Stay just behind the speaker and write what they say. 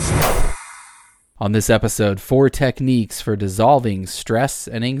On this episode, 4 techniques for dissolving stress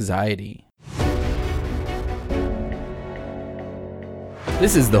and anxiety.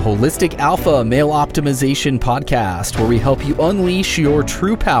 This is the Holistic Alpha Male Optimization Podcast, where we help you unleash your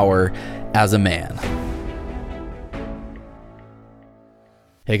true power as a man.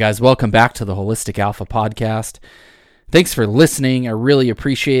 Hey guys, welcome back to the Holistic Alpha Podcast. Thanks for listening. I really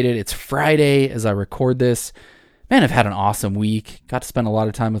appreciate it. It's Friday as I record this. Man, I've had an awesome week. Got to spend a lot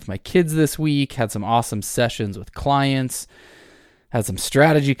of time with my kids this week. Had some awesome sessions with clients. Had some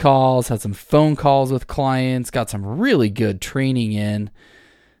strategy calls. Had some phone calls with clients. Got some really good training in.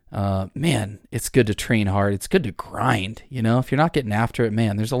 Man, it's good to train hard. It's good to grind. You know, if you're not getting after it,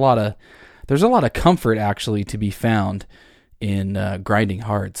 man, there's a lot of comfort actually to be found in grinding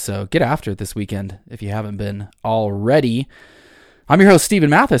hard. So get after it this weekend if you haven't been already. I'm your host,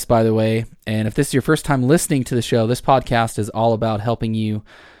 Stephen Mathis, by the way, and if this is your first time listening to the show, this podcast is all about helping you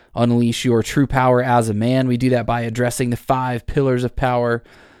unleash your true power as a man. We do that by addressing the 5 pillars of power.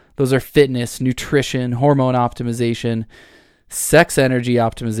 Those are fitness, nutrition, hormone optimization, sex energy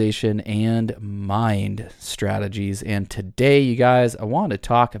optimization, and mind strategies. And today, you guys, I want to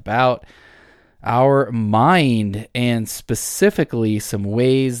talk about our mind and specifically some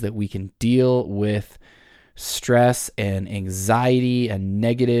ways that we can deal with stress and anxiety and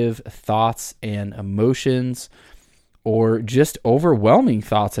negative thoughts and emotions, or just overwhelming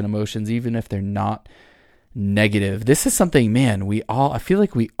thoughts and emotions, even if they're not negative. This is something, man, I feel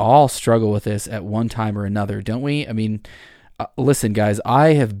like we all struggle with this at one time or another, don't we? I mean, listen, guys, I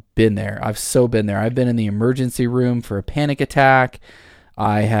have been there. I've so been there. I've been in the emergency room for a panic attack.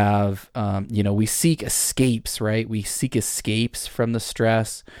 I have, we seek escapes, right? We seek escapes from the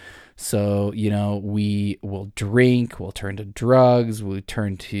stress. So, we will drink, we'll turn to drugs, we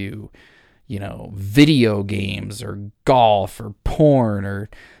turn to, video games or golf or porn or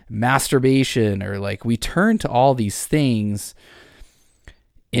masturbation, or we turn to all these things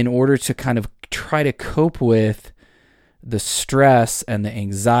in order to kind of try to cope with the stress and the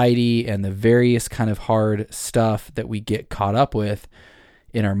anxiety and the various kind of hard stuff that we get caught up with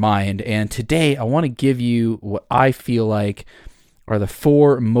in our mind. And today I want to give you what I feel like are the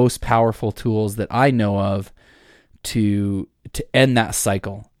 4 most powerful tools that I know of to end that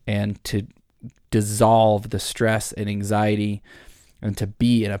cycle and to dissolve the stress and anxiety and to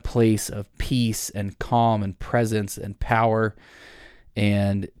be in a place of peace and calm and presence and power,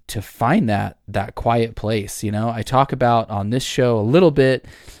 and to find that quiet place. I talk about on this show a little bit,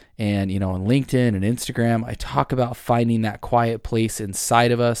 and on LinkedIn and Instagram, I talk about finding that quiet place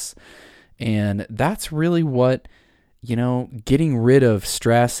inside of us. And that's really what, getting rid of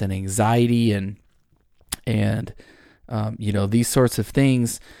stress and anxiety and these sorts of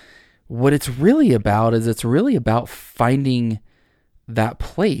things, what it's really about is it's really about finding that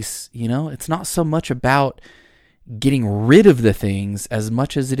place. It's not so much about getting rid of the things as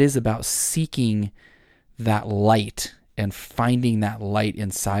much as it is about seeking that light and finding that light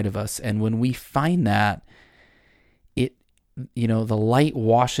inside of us. And when we find that, the light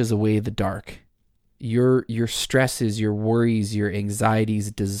washes away the dark. Your stresses, your worries, your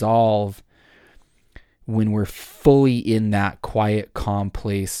anxieties dissolve when we're fully in that quiet, calm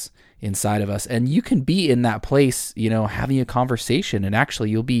place inside of us. And you can be in that place, having a conversation, and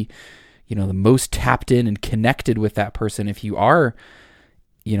actually you'll be, the most tapped in and connected with that person if you are,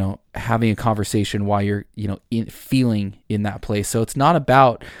 having a conversation while you're, feeling in that place. So it's not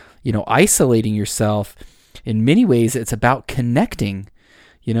about, isolating yourself. In many ways, it's about connecting.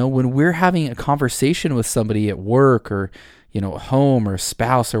 When we're having a conversation with somebody at work or, at home or a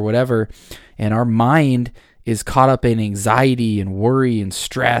spouse or whatever, and our mind is caught up in anxiety and worry and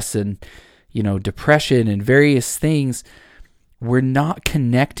stress and, depression and various things, we're not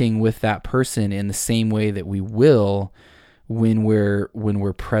connecting with that person in the same way that we will when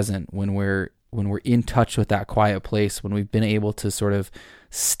we're present, when we're in touch with that quiet place, when we've been able to sort of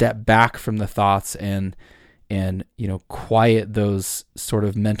step back from the thoughts and quiet those sort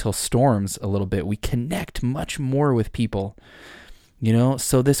of mental storms a little bit. We connect much more with people,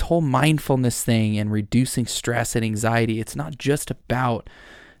 so this whole mindfulness thing and reducing stress and anxiety, it's not just about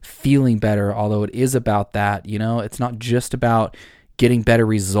feeling better, although it is about that. It's not just about getting better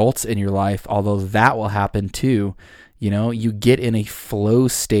results in your life, although that will happen too. You get in a flow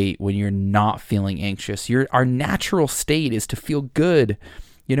state when you're not feeling anxious. Our natural state is to feel good.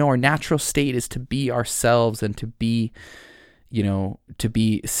 Our natural state is to be ourselves and to be, to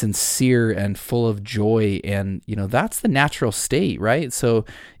be sincere and full of joy. And, that's the natural state, right? So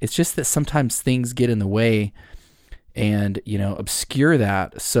it's just that sometimes things get in the way and, obscure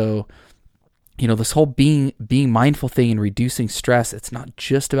that. So, this whole being mindful thing and reducing stress, it's not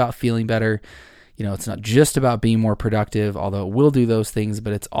just about feeling better. It's not just about being more productive, although it will do those things,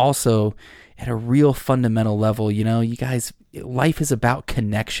 but it's also at a real fundamental level. You guys, life is about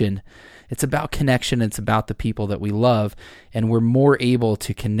connection. It's about connection. It's about the people that we love, and we're more able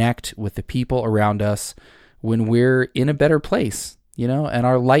to connect with the people around us when we're in a better place, and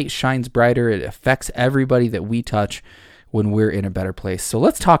our light shines brighter. It affects everybody that we touch when we're in a better place. So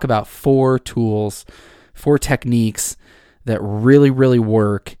let's talk about 4 tools, 4 techniques that really, really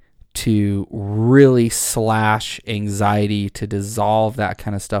work to really slash anxiety, to dissolve that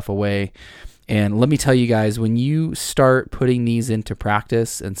kind of stuff away. And let me tell you guys, when you start putting these into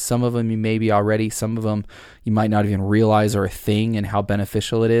practice, and some of them you maybe already, some of them you might not even realize are a thing and how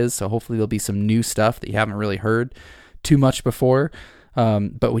beneficial it is. So hopefully there'll be some new stuff that you haven't really heard too much before.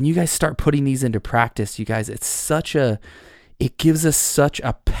 But when you guys start putting these into practice, you guys, it gives us such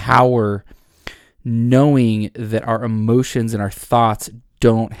a power knowing that our emotions and our thoughts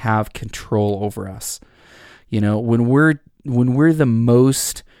don't have control over us. When we're the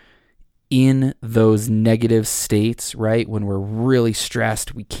most in those negative states, right? When we're really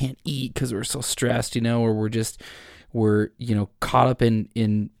stressed, we can't eat because we're so stressed, or we're caught up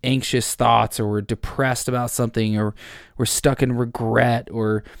in anxious thoughts, or we're depressed about something, or we're stuck in regret,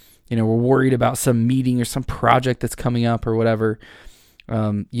 or we're worried about some meeting or some project that's coming up or whatever.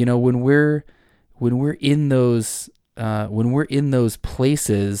 When we're in those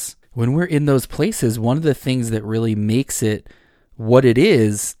places, one of the things that really makes it what it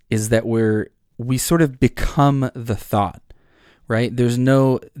is that we sort of become the thought, right? There's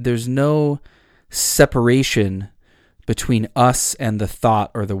no separation between us and the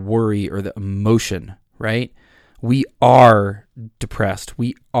thought or the worry or the emotion, right? We are depressed.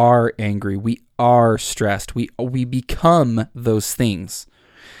 We are angry. We are stressed. We become those things.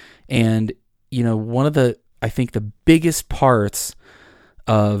 And, one of I think the biggest parts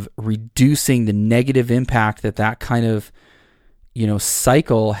of reducing the negative impact that kind of,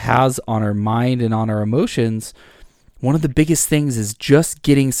 cycle has on our mind and on our emotions, one of the biggest things is just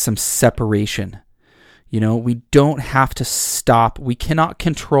getting some separation. We don't have to stop. We cannot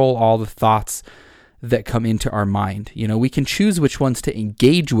control all the thoughts that come into our mind. We can choose which ones to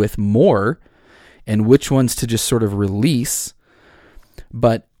engage with more and which ones to just sort of release.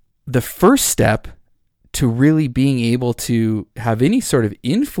 But the first step to really being able to have any sort of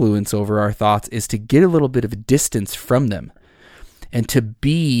influence over our thoughts is to get a little bit of a distance from them and to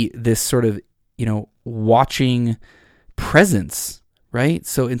be this sort of, watching presence, right?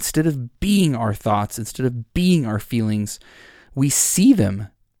 So instead of being our thoughts, instead of being our feelings, we see them.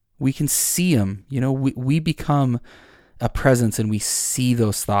 We can see them. We become a presence, and we see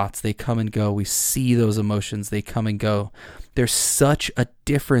those thoughts. They come and go. We see those emotions. They come and go. There's such a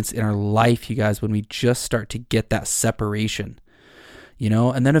difference in our life, you guys, when we just start to get that separation,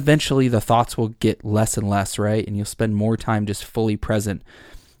 and then eventually the thoughts will get less and less, right? And you'll spend more time just fully present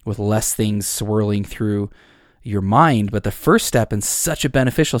with less things swirling through your mind. But the first step, and such a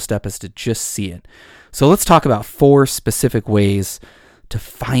beneficial step, is to just see it. So let's talk about 4 specific ways to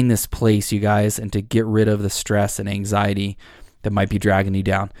find this place, you guys, and to get rid of the stress and anxiety that might be dragging you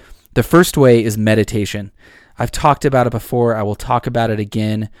down. The first way is meditation. I've talked about it before. I will talk about it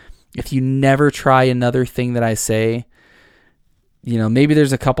again. If you never try another thing that I say, maybe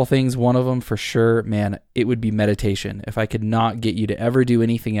there's a couple things, one of them for sure, man, it would be meditation. If I could not get you to ever do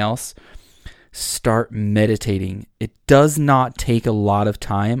anything else, start meditating. It does not take a lot of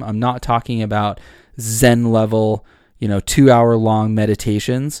time. I'm not talking about Zen level, 2-hour long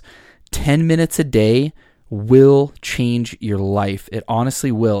meditations. 10 minutes a day will change your life. It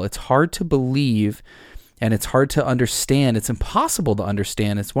honestly will. It's hard to believe, and it's hard to understand. It's impossible to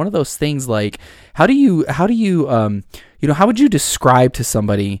understand. It's one of those things like, how would you describe to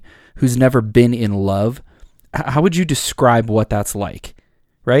somebody who's never been in love? How would you describe what that's like,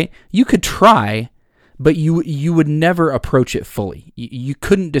 right? You could try, but you would never approach it fully. You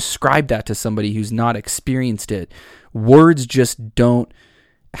couldn't describe that to somebody who's not experienced it. Words just don't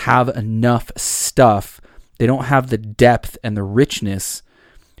have enough stuff. They don't have the depth and the richness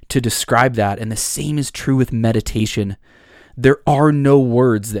to describe that. And the same is true with meditation. There are no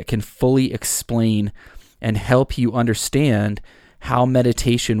words that can fully explain and help you understand how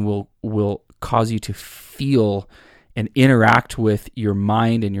meditation will cause you to feel and interact with your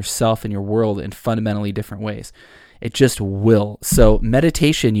mind and yourself and your world in fundamentally different ways. It just will. So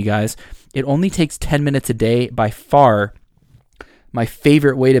meditation, you guys, it only takes 10 minutes a day. By far, my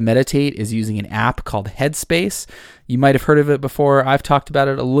favorite way to meditate is using an app called Headspace. You might have heard of it before. I've talked about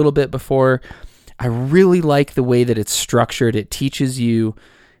it a little bit before. I really like the way that it's structured. It teaches you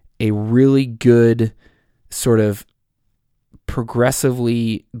a really good sort of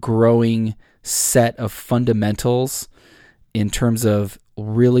progressively growing set of fundamentals in terms of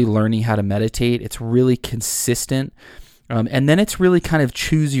really learning how to meditate. It's really consistent. And then it's really kind of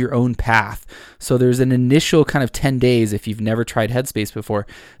choose your own path. So there's an initial kind of 10 days. If you've never tried Headspace before,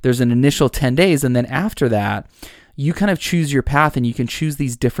 there's an initial 10 days. And then after that, you kind of choose your path, and you can choose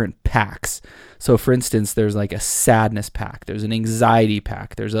these different packs. So for instance, there's like a sadness pack. There's an anxiety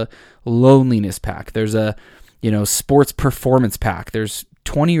pack. There's a loneliness pack. There's a, sports performance pack. There's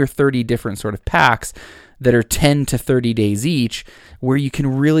 20 or 30 different sort of packs that are 10 to 30 days each, where you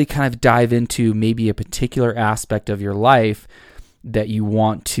can really kind of dive into maybe a particular aspect of your life that you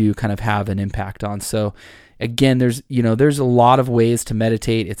want to kind of have an impact on. So again, there's a lot of ways to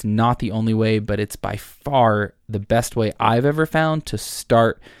meditate. It's not the only way, but it's by far the best way I've ever found to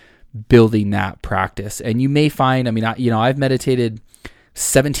start building that practice. And you may find, I've meditated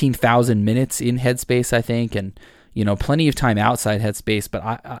 17,000 minutes in Headspace, I think, and plenty of time outside Headspace,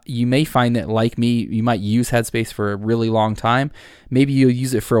 but you may find that, like me, you might use Headspace for a really long time. Maybe you'll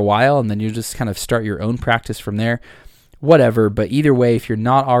use it for a while, and then you just kind of start your own practice from there, whatever. But either way, if you're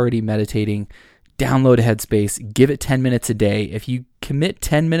not already meditating, download Headspace, give it 10 minutes a day. If you commit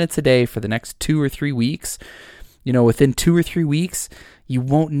 10 minutes a day for the next 2 or 3 weeks, within 2 or 3 weeks, you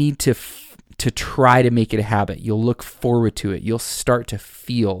won't need to try to make it a habit. You'll look forward to it. You'll start to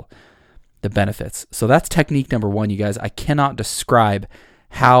feel the benefits. So that's technique number 1, you guys. I cannot describe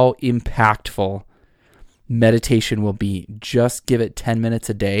how impactful meditation will be. Just give it 10 minutes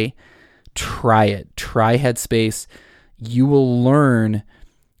a day. Try it. Try Headspace. You will learn,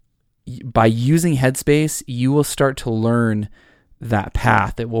 by using Headspace, you will start to learn that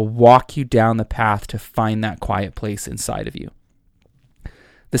path. It will walk you down the path to find that quiet place inside of you.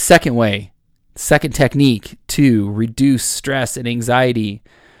 The second technique to reduce stress and anxiety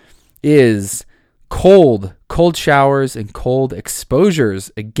is cold showers and cold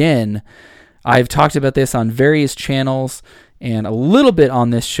exposures. Again, I've talked about this on various channels and a little bit on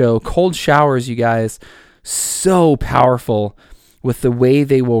this show. Cold showers, you guys, so powerful with the way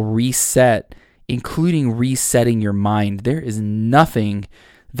they will reset, including resetting your mind. There is nothing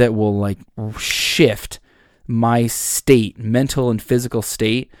that will shift my state, mental and physical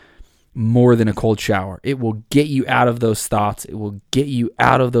state, more than a cold shower. It will get you out of those thoughts. It will get you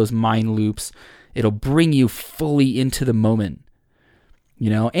out of those mind loops. It'll bring you fully into the moment,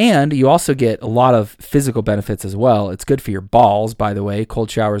 and you also get a lot of physical benefits as well. It's good for your balls, by the way. Cold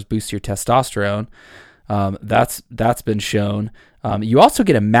showers boost your testosterone. That's been shown. You also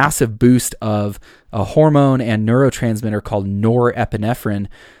get a massive boost of a hormone and neurotransmitter called norepinephrine.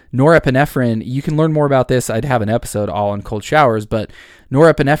 Norepinephrine, you can learn more about this. I'd have an episode all on cold showers, but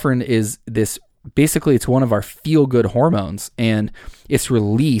norepinephrine is basically it's one of our feel-good hormones, and it's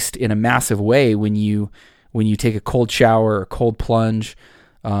released in a massive way when you take a cold shower or cold plunge,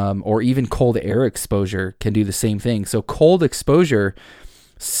 or even cold air exposure can do the same thing. So cold exposure,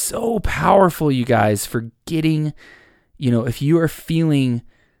 so powerful, you guys, for getting, if you're feeling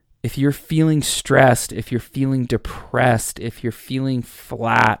stressed, if you're feeling depressed, if you're feeling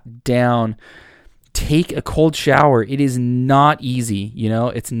flat, down, take a cold shower. It is not easy,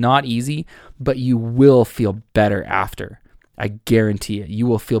 it's not easy, but you will feel better after. I guarantee it. You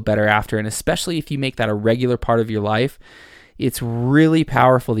will feel better after. And especially if you make that a regular part of your life, it's really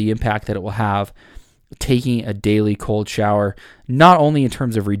powerful, the impact that it will have taking a daily cold shower, not only in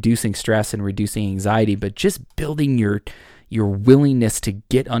terms of reducing stress and reducing anxiety, but just building your willingness to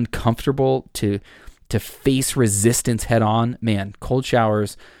get uncomfortable, to face resistance head on. Man, cold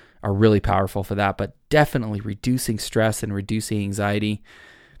showers are really powerful for that, but definitely reducing stress and reducing anxiety.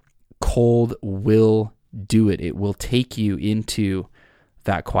 Cold will do it. It will take you into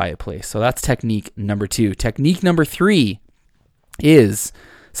that quiet place. So that's technique number 2. Technique number 3 is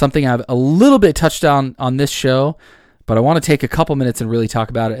something I've a little bit touched on this show, but I want to take a couple minutes and really talk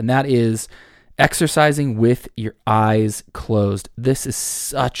about it, and that is exercising with your eyes closed. This is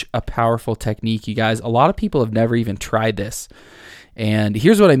such a powerful technique, you guys. A lot of people have never even tried this. And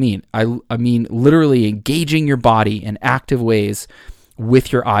here's what I mean. I mean literally engaging your body in active ways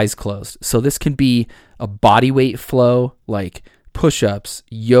with your eyes closed. So this can be a body weight flow, like push-ups,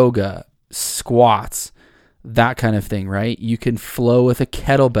 yoga, squats, that kind of thing, right? You can flow with a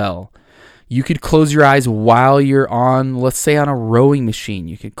kettlebell. You could close your eyes while you're on, let's say, on a rowing machine.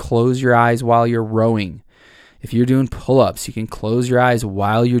 You could close your eyes while you're rowing. If you're doing pull-ups, you can close your eyes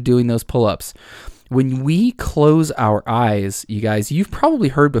while you're doing those pull-ups. When we close our eyes, you guys, you've probably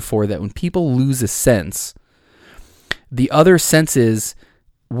heard before that when people lose a sense, the other senses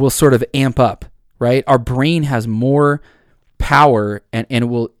will sort of amp up, right? Our brain has more power, and it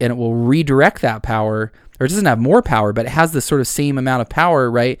will redirect that power, or it doesn't have more power, but it has the sort of same amount of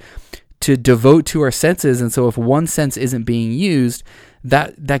power, right, to devote to our senses. And so if one sense isn't being used,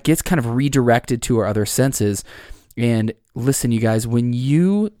 that gets kind of redirected to our other senses. And listen, you guys, when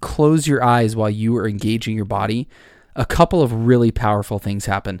you close your eyes while you are engaging your body, a couple of really powerful things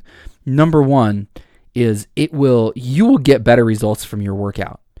happen. Number one is you will get better results from your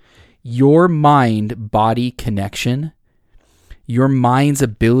workout. Your mind-body connection, your mind's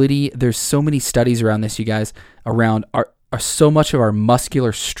ability, there's so many studies around this, you guys, around so much of our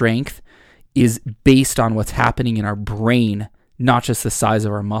muscular strength is based on what's happening in our brain, not just the size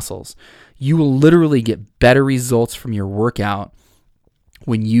of our muscles. You will literally get better results from your workout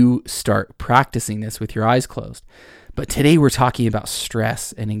when you start practicing this with your eyes closed. But today we're talking about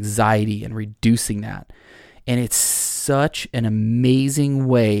stress and anxiety and reducing that. And it's such an amazing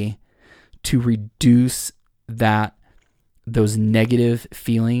way to reduce those negative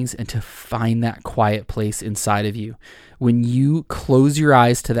feelings and to find that quiet place inside of you. When you close your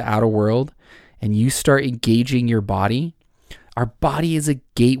eyes to the outer world and you start engaging your body, our body is a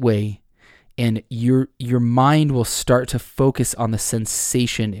gateway, and your mind will start to focus on the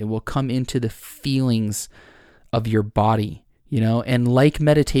sensation. It will come into the feelings of your body, and like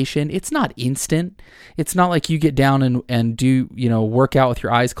meditation, it's not instant. It's not like you get down and do, work out with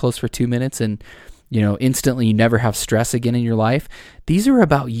your eyes closed for 2 minutes and, instantly you never have stress again in your life. These are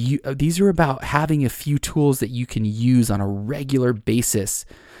about you. These are about having a few tools that you can use on a regular basis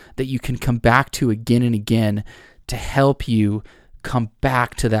that you can come back to again and again to help you come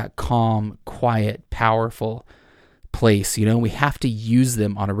back to that calm, quiet, powerful place. We have to use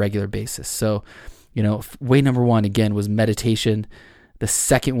them on a regular basis. So, way number one, again, was meditation. The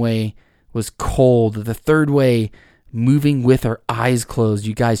second way was cold. The third way, moving with our eyes closed.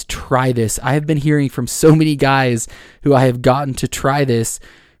 You guys try this. I have been hearing from so many guys who I have gotten to try this,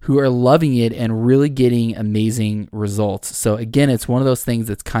 who are loving it and really getting amazing results. So again, it's one of those things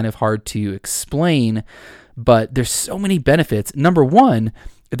that's kind of hard to explain, but there's so many benefits. Number one,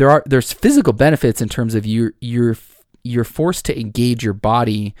 there's physical benefits in terms of you're forced to engage your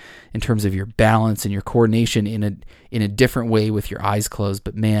body in terms of your balance and your coordination in a different way with your eyes closed.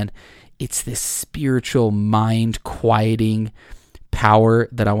 But man, it's this spiritual mind quieting power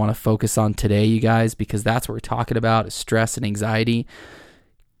that I want to focus on today, you guys, because that's what we're talking about, is stress and anxiety.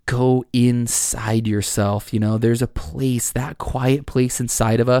 Go inside yourself. There's a place, that quiet place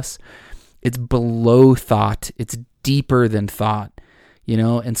inside of us. It's below thought. It's deeper than thought.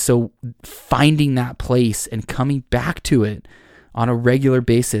 And so finding that place and coming back to it on a regular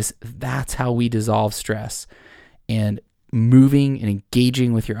basis, that's how we dissolve stress. And moving and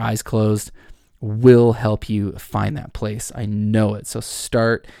engaging with your eyes closed will help you find that place. I know it. So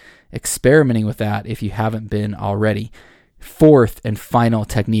start experimenting with that if you haven't been already. Fourth and final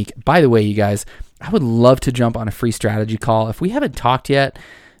technique. By the way, you guys, I would love to jump on a free strategy call. If we haven't talked yet,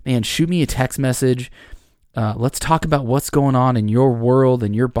 man, shoot me a text message. Let's talk about what's going on in your world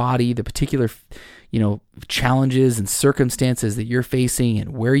and your body, the particular, challenges and circumstances that you're facing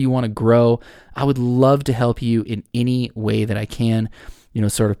and where you want to grow. I would love to help you in any way that I can,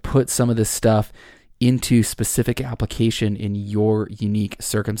 sort of put some of this stuff into specific application in your unique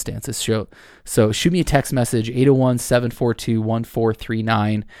circumstances. So shoot me a text message,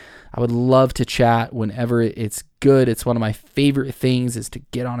 801-742-1439. I would love to chat whenever it's good. It's one of my favorite things is to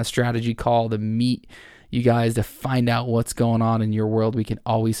get on a strategy call, to meet you guys, to find out what's going on in your world. We can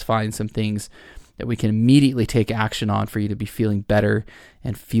always find some things that we can immediately take action on for you to be feeling better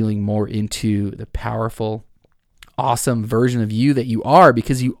and feeling more into the powerful, awesome version of you that you are,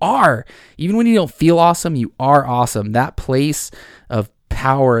 because you are. Even when you don't feel awesome, you are awesome. That place of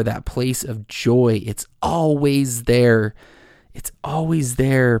power, that place of joy, it's always there. It's always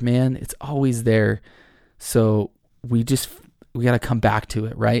there, man. It's always there. So we got to come back to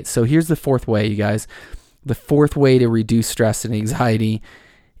it, right? So here's the fourth way, you guys. The fourth way to reduce stress and anxiety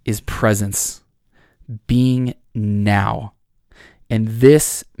is presence, being now. And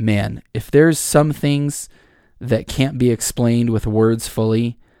this, man, if there's some things that can't be explained with words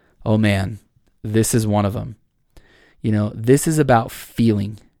fully, oh man, this is one of them. This is about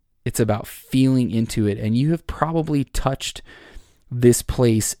feeling. It's about feeling into it. And you have probably touched this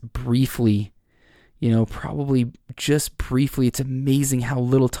place briefly, probably just briefly. It's amazing how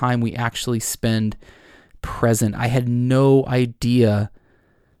little time we actually spend present. I had no idea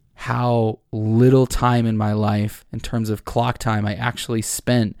how little time in my life in terms of clock time I actually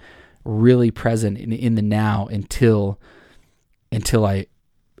spent really present in the now until I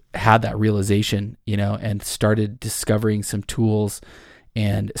had that realization, and started discovering some tools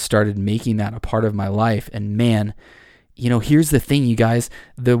and started making that a part of my life. And man, here's the thing, you guys,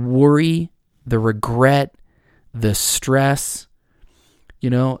 the worry, the regret, the stress,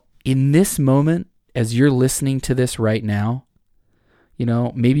 in this moment, as you're listening to this right now,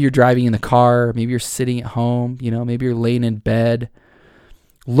 maybe you're driving in the car, maybe you're sitting at home, maybe you're laying in bed.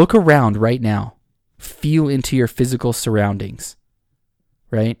 Look around right now. Feel into your physical surroundings,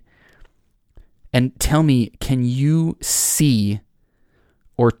 right? And tell me, can you see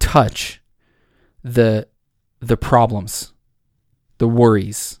or touch the problems, the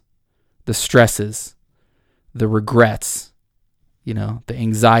worries, the stresses, the regrets, the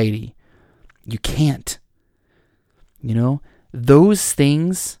anxiety? You can't. Those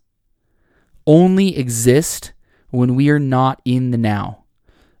things only exist when we are not in the now,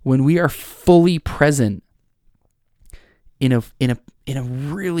 when we are fully present in a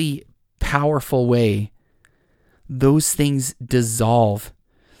really powerful way. Those things dissolve.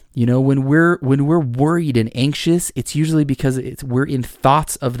 When we're worried and anxious, it's usually because we're in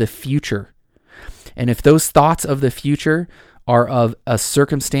thoughts of the future. And if those thoughts of the future are of a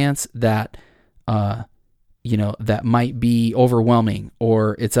circumstance that that might be overwhelming,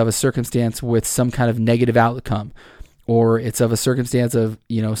 or it's of a circumstance with some kind of negative outcome, or it's of a circumstance of,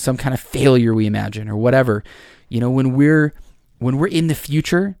 some kind of failure we imagine, or whatever, when we're in the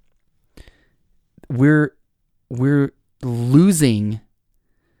future, we're losing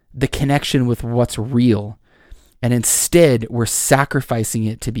the connection with what's real. And instead, we're sacrificing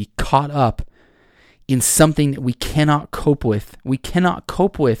it to be caught up in something that we cannot cope with. We cannot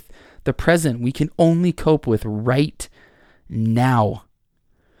cope with the present. We can only cope with right now.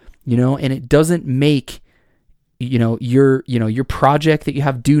 And it doesn't make, your project that you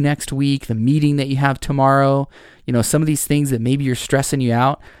have due next week, the meeting that you have tomorrow, some of these things that maybe you're stressing you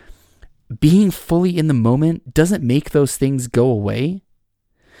out, being fully in the moment doesn't make those things go away.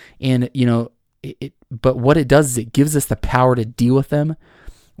 And, but what it does is it gives us the power to deal with them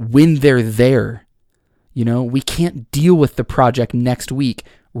when they're there. We can't deal with the project next week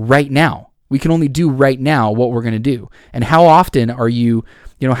right now. We can only do right now what we're going to do. And how often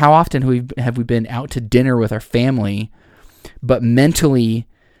how often have we been out to dinner with our family, but mentally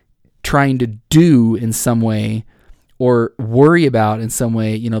trying to do in some way or worry about in some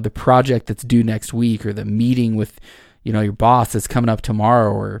way, the project that's due next week, or the meeting with, your boss that's coming up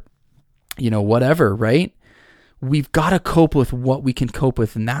tomorrow, or, whatever, right? We've got to cope with what we can cope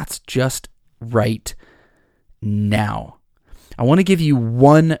with, and that's just right now. I want to give you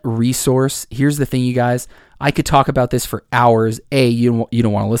one resource. Here's the thing, you guys. I could talk about this for hours. A, you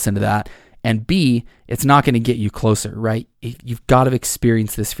don't want to listen to that. And B, it's not going to get you closer, right? You've got to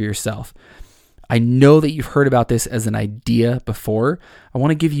experience this for yourself. I know that you've heard about this as an idea before. I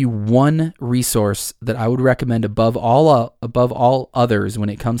want to give you one resource that I would recommend above all others when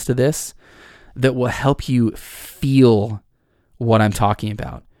it comes to this, that will help you feel what I'm talking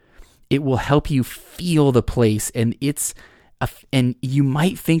about. It will help you feel the place, and and you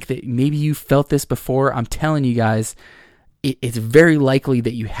might think that maybe you felt this before. I'm telling you guys, it's very likely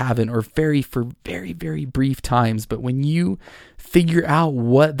that you haven't, or for very, very brief times. But when you figure out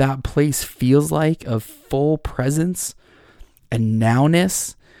what that place feels like of full presence and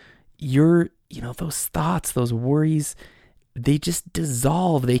nowness, those thoughts, those worries, they just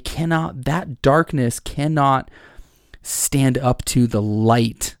dissolve. That darkness cannot stand up to the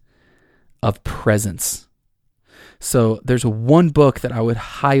light of presence. So there's one book that I would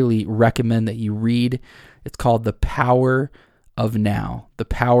highly recommend that you read. It's called The Power of Now. The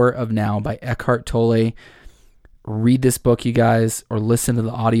Power of Now by Eckhart Tolle. Read this book, you guys, or listen to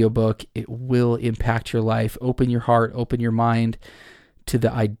the audiobook. It will impact your life. Open your heart, open your mind to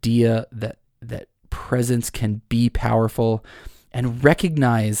the idea that presence can be powerful, and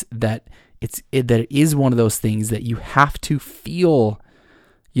recognize that it is one of those things that you have to feel.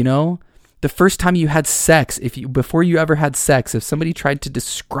 The first time you had sex, before you ever had sex, if somebody tried to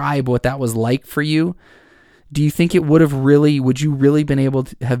describe what that was like for you, do you think would you really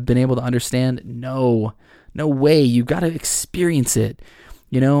have been able to understand? No way. You got to experience it.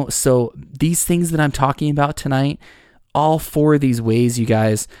 So these things that I'm talking about tonight, all four of these ways, you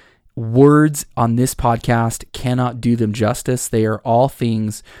guys, words on this podcast cannot do them justice. They are all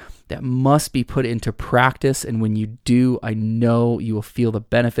things that must be put into practice. And when you do, I know you will feel the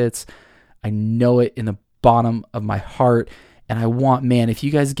benefits. I know it in the bottom of my heart. And I want, if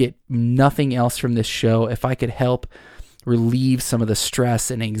you guys get nothing else from this show, if I could help relieve some of the stress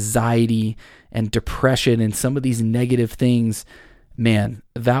and anxiety and depression and some of these negative things,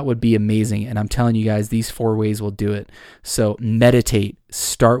 that would be amazing. And I'm telling you guys, these 4 ways will do it. So meditate.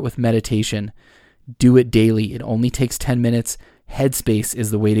 Start with meditation. Do it daily. It only takes 10 minutes. Headspace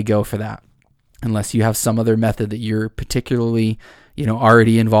is the way to go for that, unless you have some other method that you're particularly,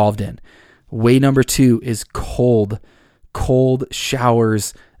 already involved in. Way number 2 is cold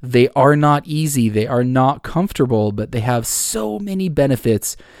showers They are not easy. They are not comfortable, but they have so many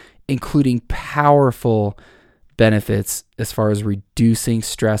benefits, including powerful benefits as far as reducing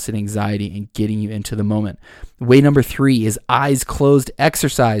stress and anxiety and getting you into the moment. Way number 3 is eyes closed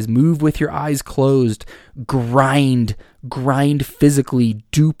exercise. Move with your eyes closed. Grind physically.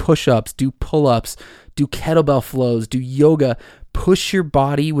 Do push-ups, do pull-ups, do kettlebell flows, do yoga. Push your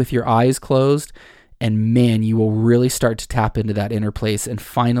body with your eyes closed, and man, you will really start to tap into that inner place. And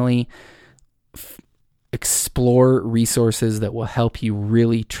finally, explore resources that will help you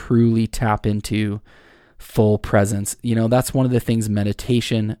really, truly tap into full presence. That's one of the things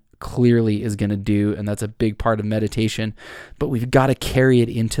meditation clearly is going to do, and that's a big part of meditation, but we've got to carry it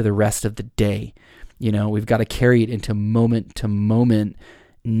into the rest of the day. We've got to carry it into moment to moment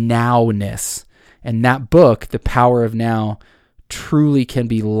nowness. And that book, The Power of Now, truly can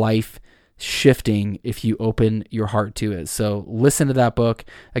be life shifting if you open your heart to it. So listen to that book.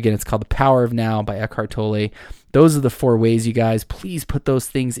 Again, it's called The Power of Now by Eckhart Tolle. Those are the 4 ways, you guys. Please put those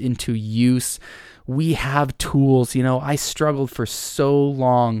things into use. We have tools. I struggled for so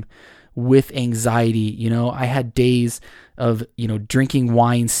long with anxiety. I had days of, drinking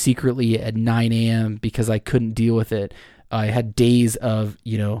wine secretly at 9 a.m. because I couldn't deal with it. I had days of,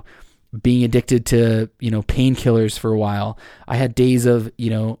 being addicted to, painkillers for a while. I had days of,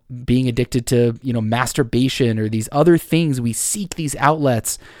 being addicted to, masturbation or these other things. We seek these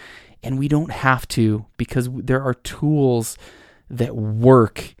outlets, and we don't have to, because there are tools that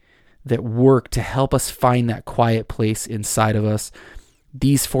work to help us find that quiet place inside of us.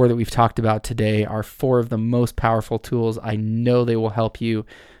 These 4 that we've talked about today are 4 of the most powerful tools. I know they will help you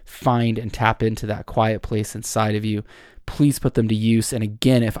find and tap into that quiet place inside of you. Please put them to use. And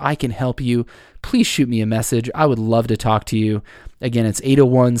again, if I can help you, please shoot me a message. I would love to talk to you. Again, it's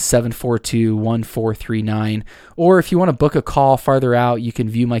 801-742-1439. Or if you want to book a call farther out, you can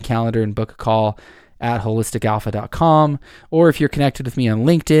view my calendar and book a call at holisticalpha.com. Or if you're connected with me on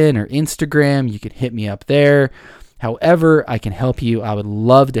LinkedIn or Instagram, you can hit me up there. However I can help you, I would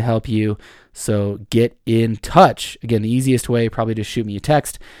love to help you. So get in touch. Again, the easiest way, probably just shoot me a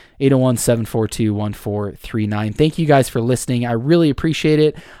text, 801-742-1439. Thank you guys for listening. I really appreciate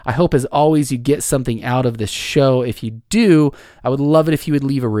it. I hope, as always, you get something out of this show. If you do, I would love it if you would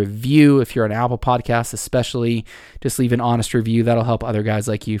leave a review. If you're on Apple Podcasts especially, just leave an honest review. That'll help other guys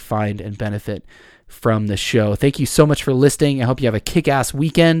like you find and benefit from the show. Thank you so much for listening. I hope you have a kick-ass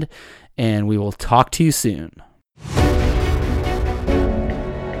weekend, and we will talk to you soon.